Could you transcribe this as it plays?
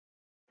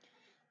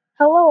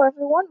Hello,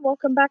 everyone.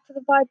 Welcome back to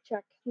the Vibe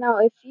Check. Now,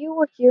 if you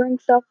were hearing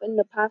stuff in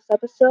the past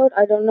episode,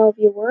 I don't know if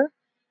you were.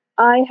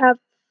 I have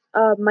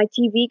my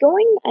TV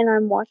going and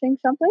I'm watching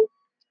something.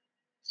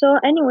 So,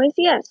 anyways,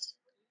 yes.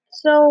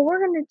 So we're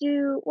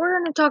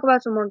gonna talk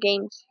about some more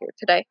games here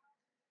today.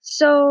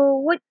 So,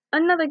 what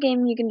another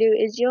game you can do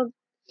is you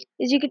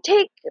could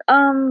take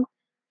I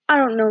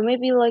don't know,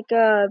 maybe like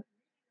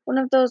one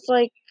of those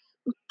like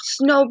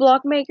snow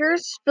block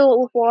makers, fill it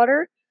with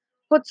water,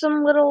 put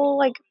some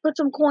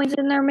coins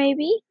in there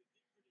maybe,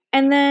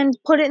 and then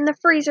put it in the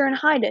freezer and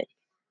hide it.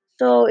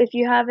 So if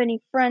you have any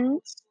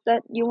friends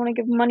that you want to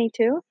give money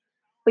to,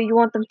 but you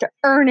want them to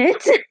earn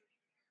it,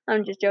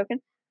 I'm just joking.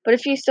 But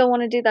if you still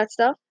want to do that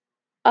stuff,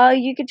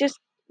 you could just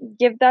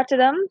give that to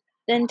them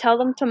and tell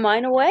them to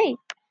mine away.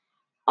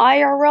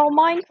 IRL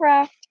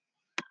Minecraft.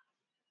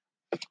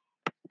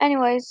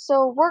 Anyways,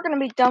 so we're gonna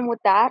be done with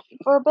that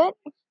for a bit,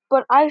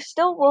 but I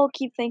still will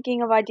keep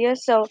thinking of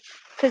ideas. So,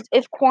 because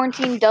if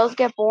quarantine does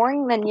get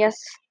boring, then yes,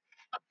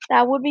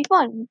 that would be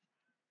fun.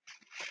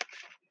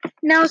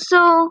 Now,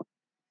 so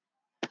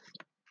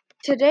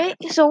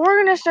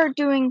we're gonna start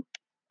doing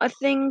a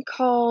thing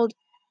called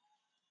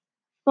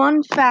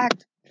Fun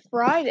Fact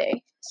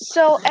Friday.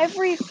 So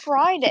every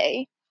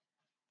Friday,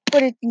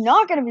 but it's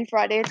not gonna be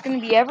Friday, it's gonna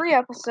be every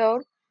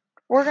episode,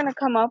 we're gonna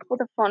come up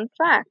with a fun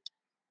fact.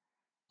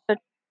 So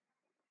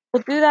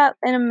we'll do that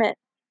in a minute.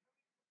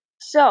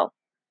 So,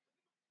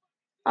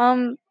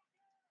 um,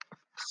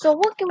 so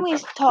what can we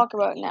talk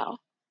about now?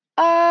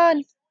 Uh,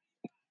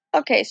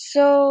 okay,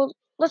 so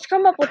let's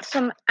come up with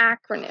some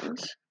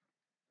acronyms.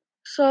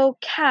 So,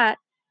 cat,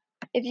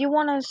 if you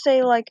wanna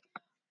say like,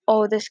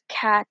 oh, this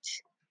cat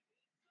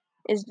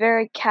is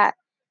very cat,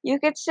 you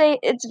could say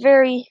it's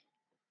very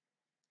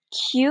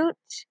cute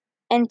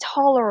and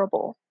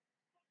tolerable.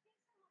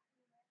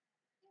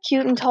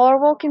 Cute and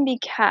tolerable can be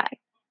cat.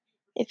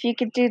 If you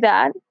could do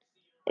that.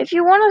 If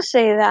you want to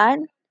say that,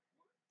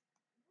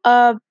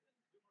 a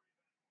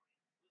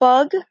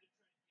bug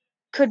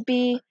could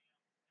be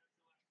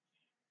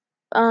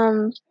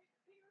um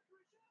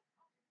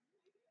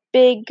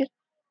big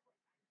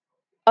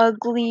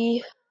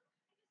ugly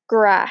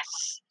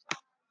grass.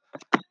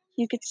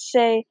 You could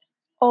say,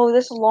 "Oh,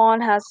 this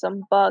lawn has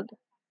some bug."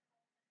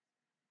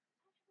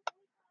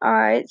 All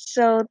right,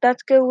 so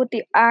that's good with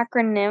the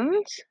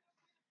acronyms.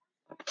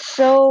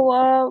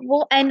 So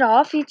we'll end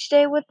off each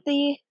day with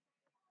the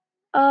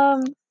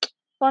um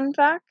fun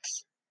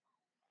facts.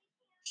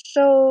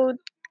 So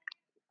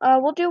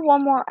we'll do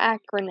one more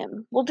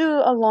acronym. We'll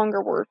do a longer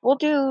word. We'll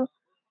do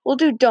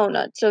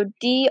donut. So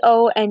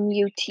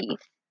DONUT.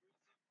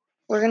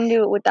 We're gonna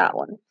do it with that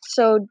one.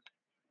 So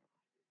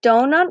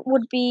donut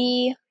would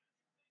be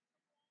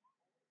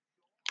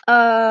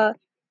uh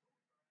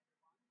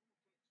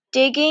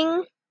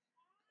digging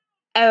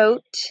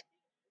out,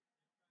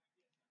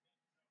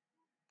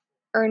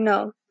 or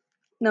no,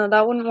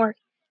 that wouldn't work.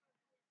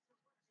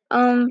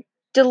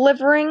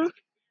 Delivering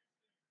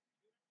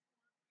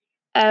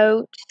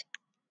out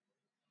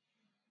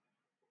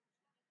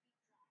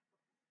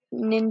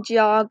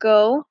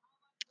Ninjago.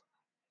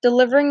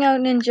 Delivering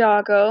out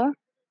Ninjago.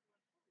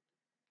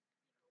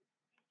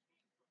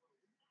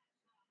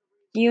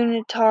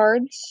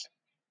 Unitards.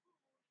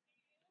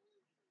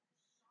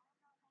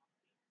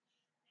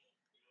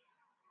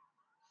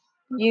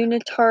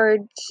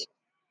 Unitards.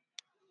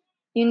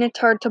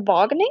 Unitard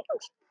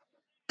tobogganings?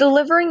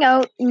 Delivering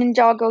out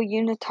Ninjago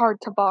Unitard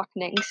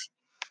tobogganings.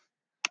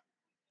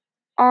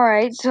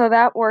 Alright, so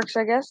that works,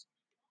 I guess.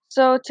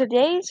 So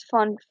today's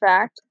fun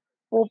fact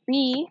will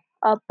be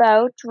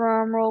about,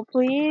 drumroll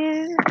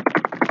please,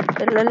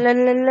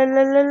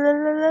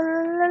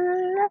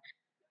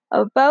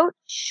 about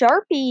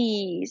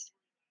Sharpies.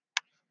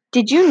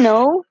 Did you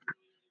know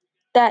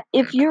that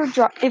if your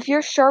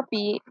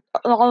Sharpie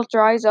all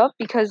dries up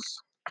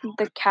because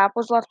the cap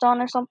was left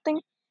on or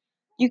something,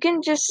 you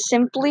can just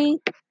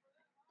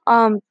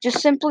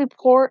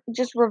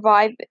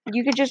revive it.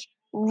 You could just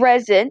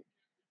resin,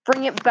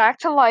 bring it back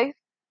to life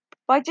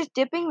by just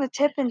dipping the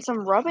tip in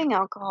some rubbing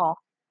alcohol.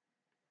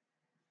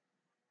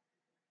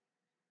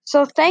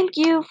 So thank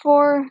you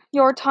for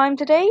your time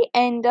today,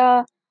 and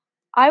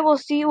I will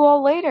see you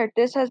all later.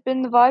 This has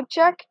been the Vibe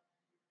Check,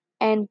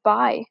 and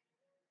bye.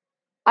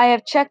 I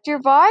have checked your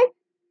vibe,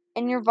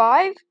 and your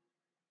vibe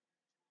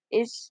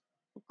is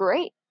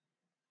great.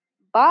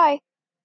 Bye.